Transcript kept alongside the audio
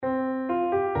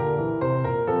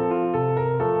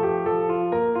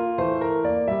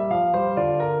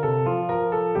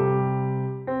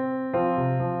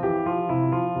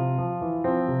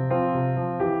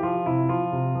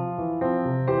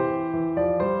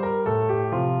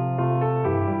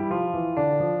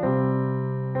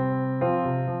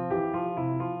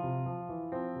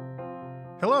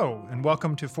and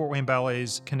welcome to Fort Wayne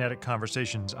Ballet's Kinetic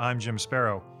Conversations. I'm Jim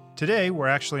Sparrow. Today, we're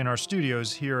actually in our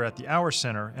studios here at the Auer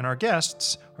Center, and our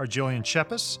guests are Jillian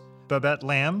Shepis, Babette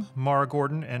Lamb, Mara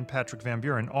Gordon, and Patrick Van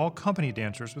Buren, all company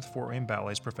dancers with Fort Wayne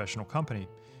Ballet's professional company.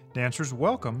 Dancers,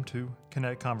 welcome to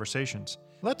Kinetic Conversations.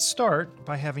 Let's start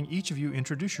by having each of you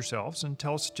introduce yourselves and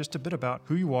tell us just a bit about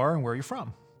who you are and where you're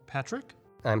from. Patrick?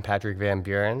 I'm Patrick Van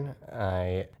Buren.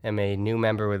 I am a new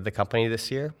member with the company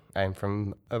this year. I'm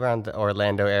from around the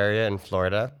Orlando area in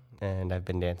Florida, and I've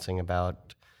been dancing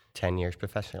about 10 years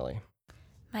professionally.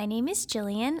 My name is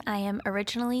Jillian. I am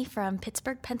originally from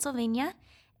Pittsburgh, Pennsylvania,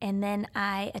 and then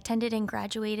I attended and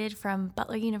graduated from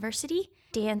Butler University,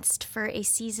 danced for a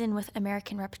season with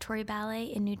American Repertory Ballet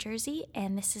in New Jersey,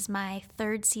 and this is my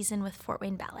third season with Fort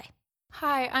Wayne Ballet.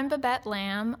 Hi, I'm Babette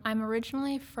Lamb. I'm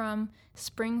originally from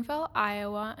Springville,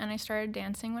 Iowa, and I started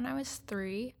dancing when I was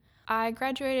 3. I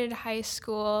graduated high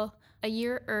school a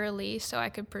year early so I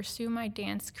could pursue my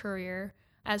dance career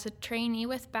as a trainee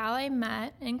with Ballet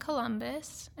Met in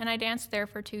Columbus, and I danced there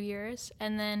for 2 years.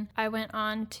 And then I went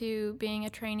on to being a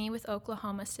trainee with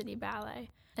Oklahoma City Ballet.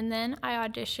 And then I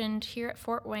auditioned here at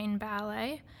Fort Wayne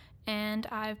Ballet, and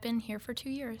I've been here for 2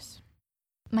 years.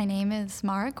 My name is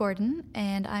Mara Gordon,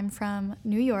 and I'm from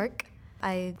New York.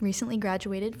 I recently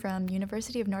graduated from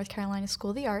University of North Carolina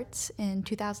School of the Arts in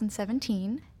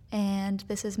 2017, and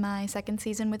this is my second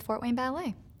season with Fort Wayne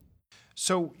Ballet.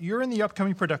 So you're in the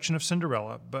upcoming production of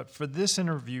Cinderella, but for this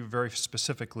interview very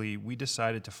specifically, we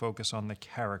decided to focus on the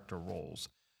character roles.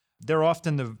 They're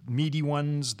often the meaty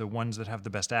ones, the ones that have the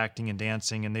best acting and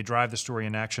dancing, and they drive the story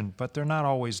in action, but they're not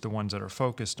always the ones that are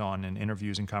focused on in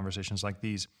interviews and conversations like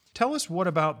these. Tell us what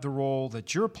about the role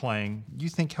that you're playing you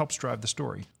think helps drive the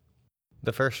story.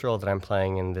 The first role that I'm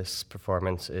playing in this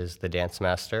performance is the dance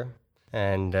master,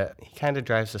 and he kind of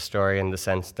drives the story in the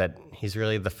sense that he's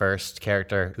really the first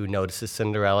character who notices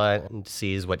Cinderella and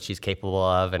sees what she's capable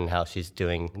of and how she's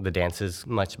doing the dances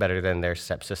much better than their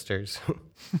stepsisters.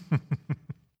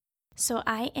 So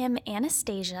I am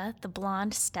Anastasia, the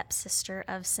blonde stepsister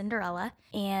of Cinderella,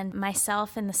 and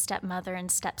myself and the stepmother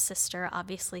and stepsister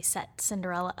obviously set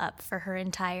Cinderella up for her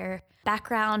entire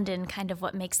background and kind of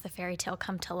what makes the fairy tale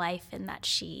come to life, in that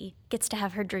she gets to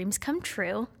have her dreams come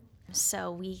true.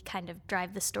 So we kind of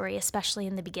drive the story, especially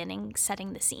in the beginning,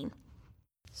 setting the scene.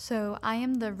 So I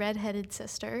am the redheaded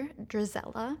sister,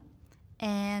 Drizella,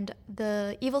 and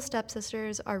the evil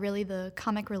stepsisters are really the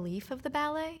comic relief of the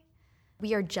ballet.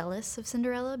 We are jealous of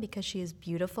Cinderella because she is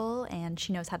beautiful and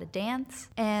she knows how to dance.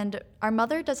 And our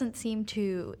mother doesn't seem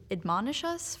to admonish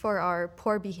us for our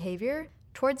poor behavior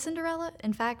towards Cinderella.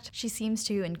 In fact, she seems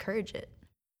to encourage it.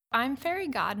 I'm fairy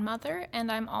godmother,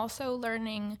 and I'm also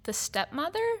learning the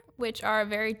stepmother, which are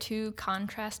very two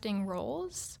contrasting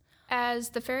roles. As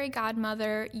the fairy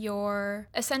godmother, you're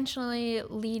essentially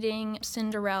leading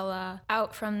Cinderella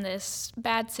out from this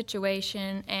bad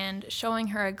situation and showing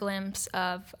her a glimpse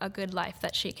of a good life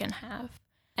that she can have.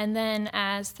 And then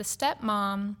as the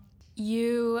stepmom,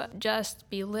 you just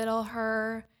belittle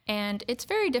her, and it's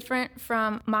very different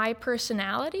from my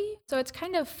personality. So it's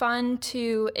kind of fun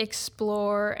to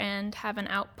explore and have an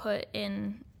output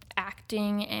in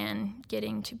acting and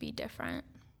getting to be different.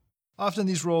 Often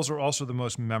these roles are also the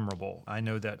most memorable. I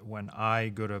know that when I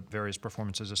go to various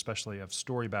performances, especially of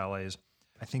story ballets,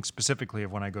 I think specifically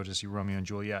of when I go to see Romeo and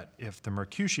Juliet. If the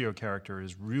Mercutio character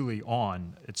is really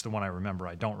on, it's the one I remember.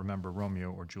 I don't remember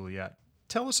Romeo or Juliet.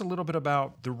 Tell us a little bit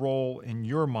about the role in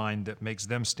your mind that makes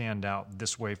them stand out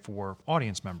this way for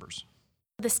audience members.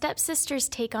 The stepsisters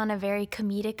take on a very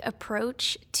comedic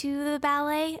approach to the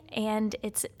ballet, and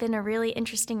it's been a really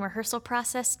interesting rehearsal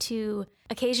process to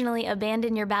occasionally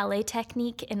abandon your ballet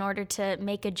technique in order to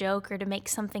make a joke or to make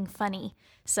something funny.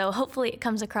 So hopefully it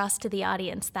comes across to the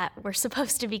audience that we're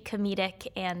supposed to be comedic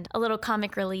and a little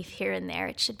comic relief here and there.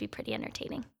 It should be pretty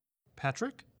entertaining.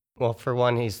 Patrick? Well, for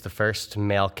one, he's the first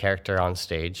male character on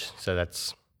stage, so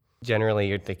that's generally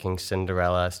you're thinking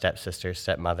Cinderella, stepsister,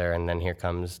 stepmother, and then here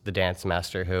comes the dance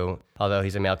master who, although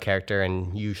he's a male character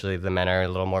and usually the men are a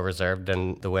little more reserved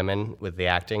than the women with the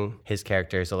acting, his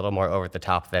character is a little more over the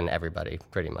top than everybody,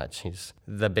 pretty much. He's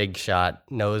the big shot,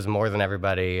 knows more than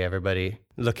everybody. Everybody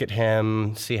look at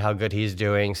him, see how good he's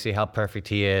doing, see how perfect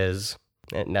he is,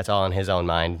 and that's all in his own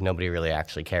mind. Nobody really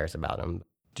actually cares about him.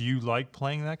 Do you like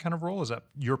playing that kind of role? Is that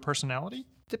your personality?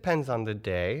 Depends on the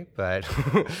day, but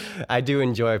I do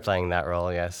enjoy playing that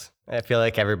role, yes. I feel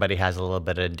like everybody has a little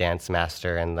bit of dance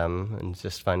master in them, and it's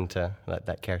just fun to let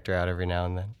that character out every now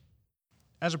and then.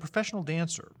 As a professional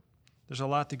dancer, there's a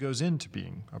lot that goes into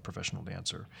being a professional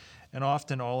dancer, and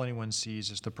often all anyone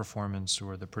sees is the performance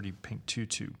or the pretty pink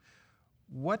tutu.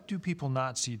 What do people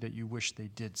not see that you wish they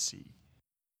did see?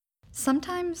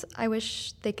 Sometimes I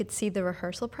wish they could see the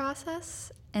rehearsal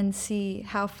process and see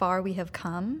how far we have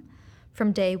come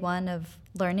from day one of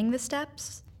learning the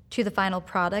steps to the final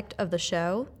product of the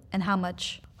show and how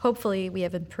much, hopefully, we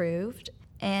have improved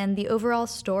and the overall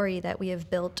story that we have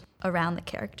built around the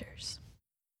characters.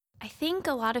 I think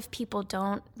a lot of people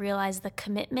don't realize the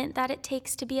commitment that it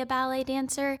takes to be a ballet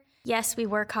dancer. Yes, we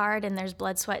work hard and there's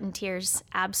blood, sweat, and tears,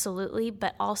 absolutely,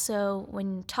 but also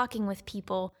when talking with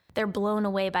people, they're blown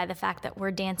away by the fact that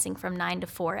we're dancing from 9 to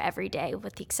 4 every day,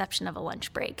 with the exception of a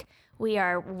lunch break. We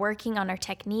are working on our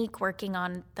technique, working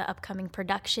on the upcoming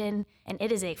production, and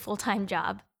it is a full-time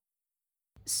job.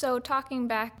 So talking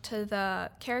back to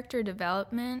the character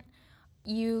development,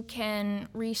 you can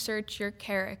research your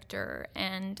character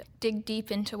and dig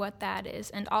deep into what that is.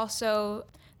 And also,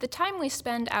 the time we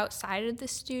spend outside of the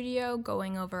studio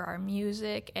going over our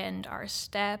music and our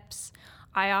steps.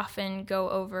 I often go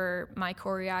over my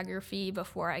choreography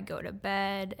before I go to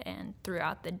bed and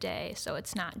throughout the day, so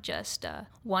it's not just a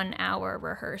 1-hour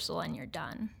rehearsal and you're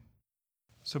done.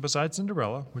 So besides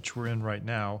Cinderella, which we're in right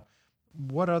now,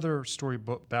 what other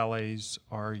storybook ballets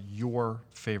are your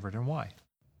favorite and why?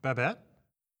 Babette?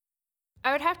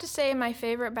 I would have to say my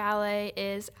favorite ballet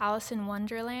is Alice in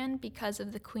Wonderland because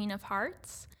of the Queen of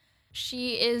Hearts.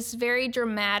 She is very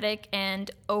dramatic and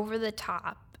over the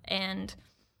top, and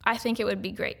I think it would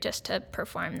be great just to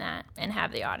perform that and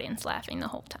have the audience laughing the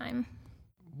whole time.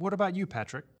 What about you,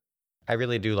 Patrick? I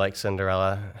really do like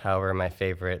Cinderella. However, my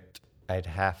favorite, I'd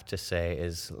have to say,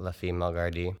 is La Fille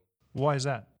Malgardie. Why is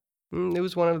that? It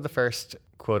was one of the first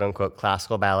quote-unquote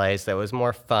classical ballets that was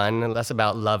more fun, less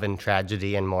about love and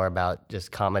tragedy and more about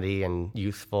just comedy and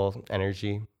youthful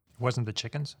energy. Wasn't the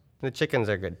chickens? The chickens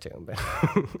are good too, but...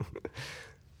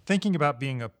 Thinking about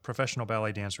being a professional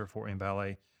ballet dancer at Fort Wayne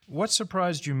Ballet, what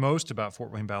surprised you most about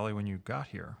Fort Wayne Ballet when you got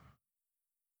here?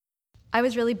 I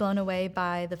was really blown away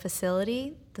by the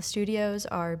facility. The studios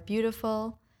are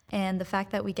beautiful, and the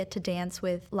fact that we get to dance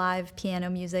with live piano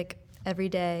music every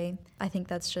day, I think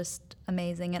that's just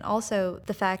amazing. And also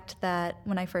the fact that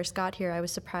when I first got here, I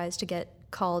was surprised to get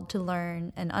called to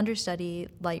learn and understudy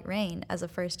Light Rain as a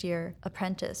first-year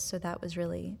apprentice, so that was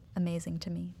really amazing to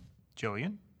me.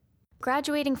 Jillian?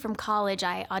 Graduating from college,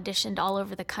 I auditioned all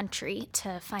over the country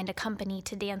to find a company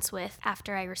to dance with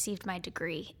after I received my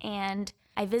degree. And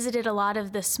I visited a lot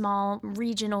of the small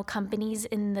regional companies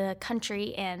in the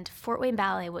country, and Fort Wayne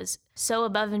Ballet was so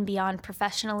above and beyond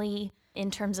professionally in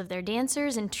terms of their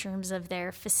dancers, in terms of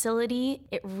their facility.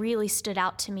 It really stood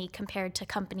out to me compared to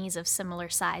companies of similar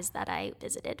size that I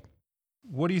visited.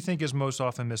 What do you think is most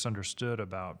often misunderstood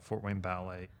about Fort Wayne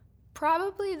Ballet?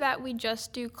 Probably that we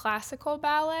just do classical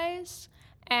ballets,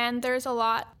 and there's a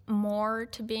lot more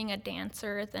to being a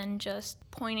dancer than just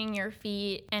pointing your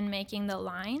feet and making the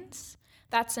lines.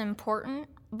 That's important,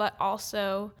 but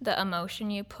also the emotion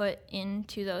you put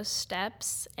into those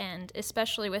steps, and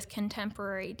especially with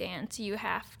contemporary dance, you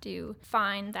have to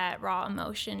find that raw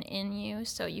emotion in you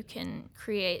so you can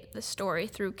create the story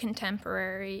through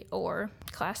contemporary or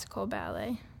classical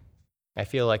ballet. I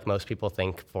feel like most people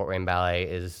think Fort Wayne Ballet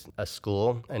is a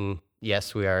school, and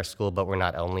yes, we are a school, but we're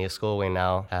not only a school. We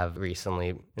now have recently,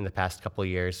 in the past couple of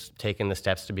years, taken the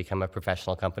steps to become a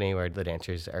professional company where the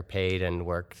dancers are paid and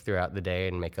work throughout the day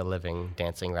and make a living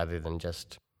dancing rather than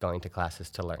just going to classes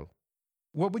to learn.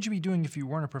 What would you be doing if you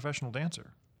weren't a professional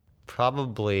dancer?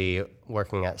 Probably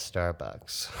working at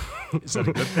Starbucks. Is that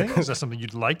a good thing? Is that something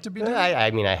you'd like to be doing?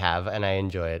 I mean, I have, and I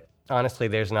enjoy it. Honestly,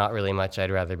 there's not really much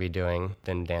I'd rather be doing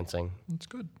than dancing. That's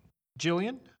good.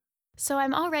 Jillian? So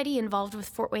I'm already involved with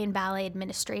Fort Wayne Ballet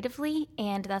administratively,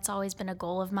 and that's always been a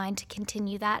goal of mine to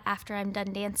continue that after I'm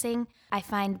done dancing. I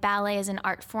find ballet as an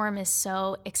art form is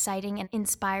so exciting and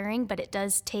inspiring, but it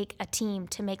does take a team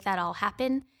to make that all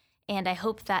happen. And I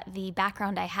hope that the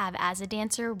background I have as a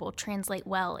dancer will translate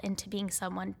well into being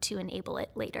someone to enable it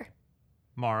later.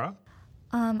 Mara?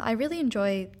 I really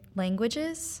enjoy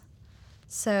languages.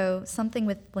 So something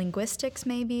with linguistics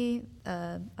maybe,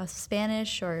 a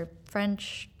Spanish or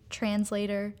French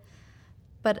translator.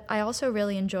 But I also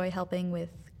really enjoy helping with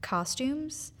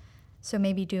costumes. So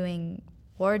maybe doing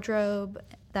wardrobe.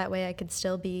 That way I could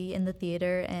still be in the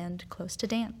theater and close to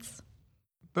dance.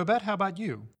 Babette, how about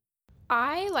you?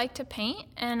 I like to paint,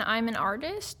 and I'm an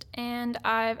artist, and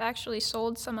I've actually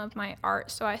sold some of my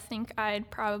art, so I think I'd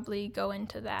probably go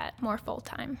into that more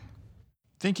full-time.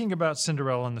 Thinking about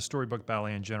Cinderella and the Storybook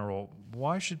Ballet in general,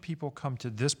 why should people come to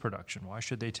this production? Why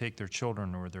should they take their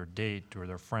children or their date or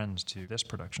their friends to this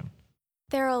production?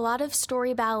 There are a lot of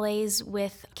story ballets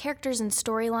with characters and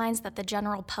storylines that the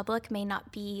general public may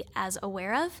not be as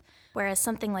aware of, whereas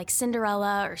something like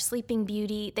Cinderella or Sleeping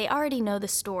Beauty, they already know the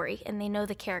story and they know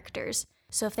the characters.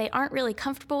 So if they aren't really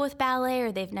comfortable with ballet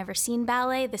or they've never seen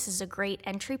ballet, this is a great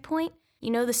entry point. You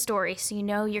know the story, so you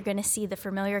know you're going to see the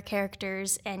familiar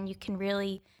characters and you can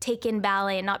really take in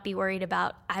ballet and not be worried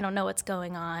about, I don't know what's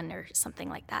going on or something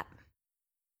like that.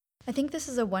 I think this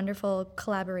is a wonderful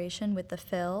collaboration with the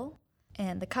Phil,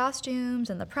 and the costumes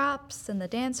and the props and the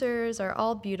dancers are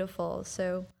all beautiful,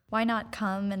 so why not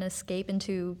come and escape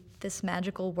into this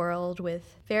magical world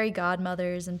with fairy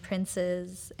godmothers and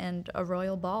princes and a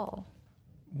royal ball?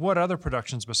 What other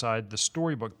productions beside the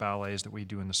storybook ballets that we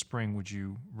do in the spring would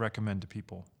you recommend to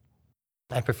people?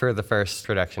 I prefer the first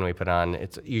production we put on.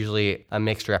 It's usually a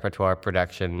mixed repertoire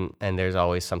production, and there's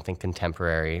always something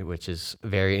contemporary, which is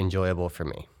very enjoyable for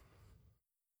me.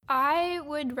 I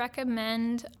would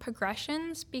recommend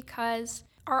Progressions because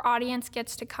our audience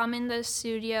gets to come in the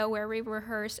studio where we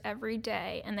rehearse every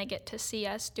day, and they get to see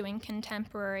us doing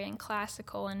contemporary and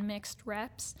classical and mixed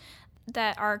reps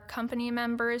that our company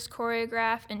members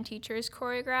choreograph and teachers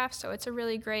choreograph, so it's a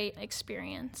really great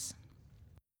experience.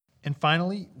 And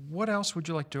finally, what else would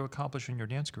you like to accomplish in your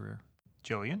dance career?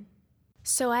 Jillian?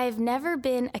 So I've never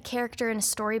been a character in a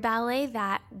story ballet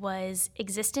that was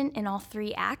existent in all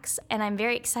 3 acts, and I'm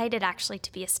very excited actually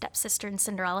to be a stepsister in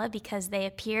Cinderella because they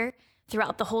appear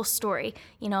throughout the whole story.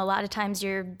 You know, a lot of times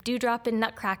you're Dewdrop in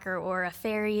Nutcracker or a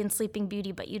fairy in Sleeping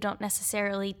Beauty, but you don't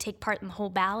necessarily take part in the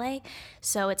whole ballet.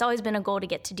 So it's always been a goal to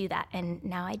get to do that, and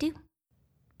now I do.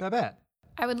 Babette?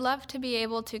 I would love to be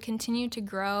able to continue to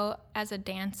grow as a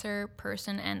dancer,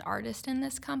 person, and artist in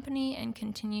this company and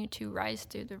continue to rise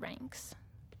through the ranks.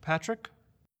 Patrick?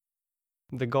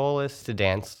 The goal is to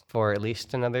dance for at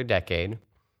least another decade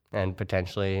and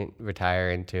potentially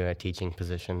retire into a teaching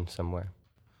position somewhere.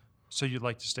 So you'd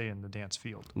like to stay in the dance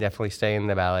field? Definitely stay in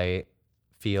the ballet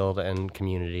field and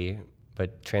community,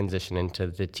 but transition into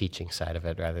the teaching side of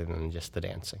it rather than just the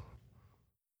dancing.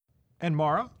 And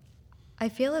Mara? I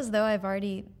feel as though I've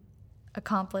already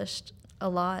accomplished a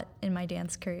lot in my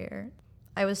dance career.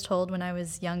 I was told when I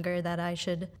was younger that I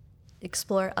should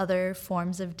explore other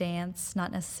forms of dance,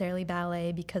 not necessarily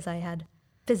ballet, because I had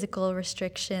physical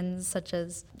restrictions such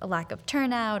as a lack of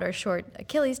turnout or short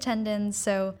Achilles tendons.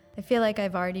 So I feel like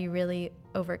I've already really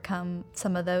overcome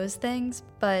some of those things,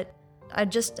 but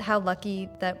just how lucky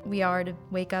that we are to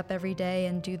wake up every day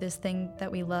and do this thing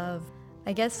that we love.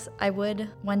 I guess I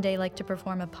would one day like to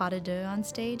perform a pas de deux on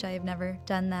stage. I have never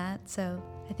done that, so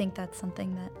I think that's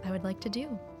something that I would like to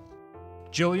do.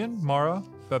 Jillian, Mara,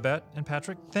 Babette, and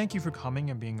Patrick, thank you for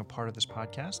coming and being a part of this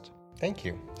podcast. Thank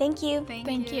you. Thank you.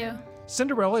 Thank you.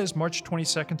 Cinderella is March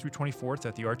 22nd through 24th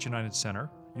at the Arts United Center.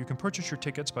 You can purchase your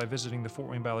tickets by visiting the Fort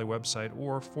Wayne Ballet website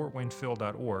or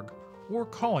fortwaynephil.org or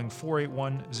calling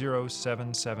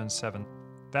 481-0777.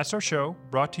 That's our show,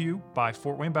 brought to you by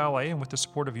Fort Wayne Ballet and with the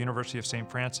support of University of St.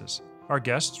 Francis. Our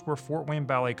guests were Fort Wayne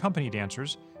Ballet Company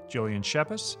dancers Jillian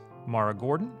Shepis, Mara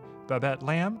Gordon, Babette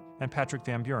Lamb, and Patrick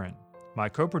Van Buren. My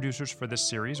co-producers for this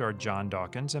series are John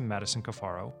Dawkins and Madison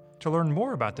Cafaro. To learn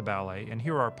more about the ballet and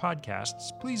hear our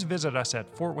podcasts, please visit us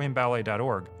at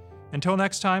fortwayneballet.org. Until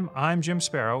next time, I'm Jim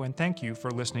Sparrow, and thank you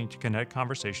for listening to Kinetic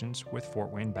Conversations with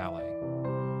Fort Wayne Ballet.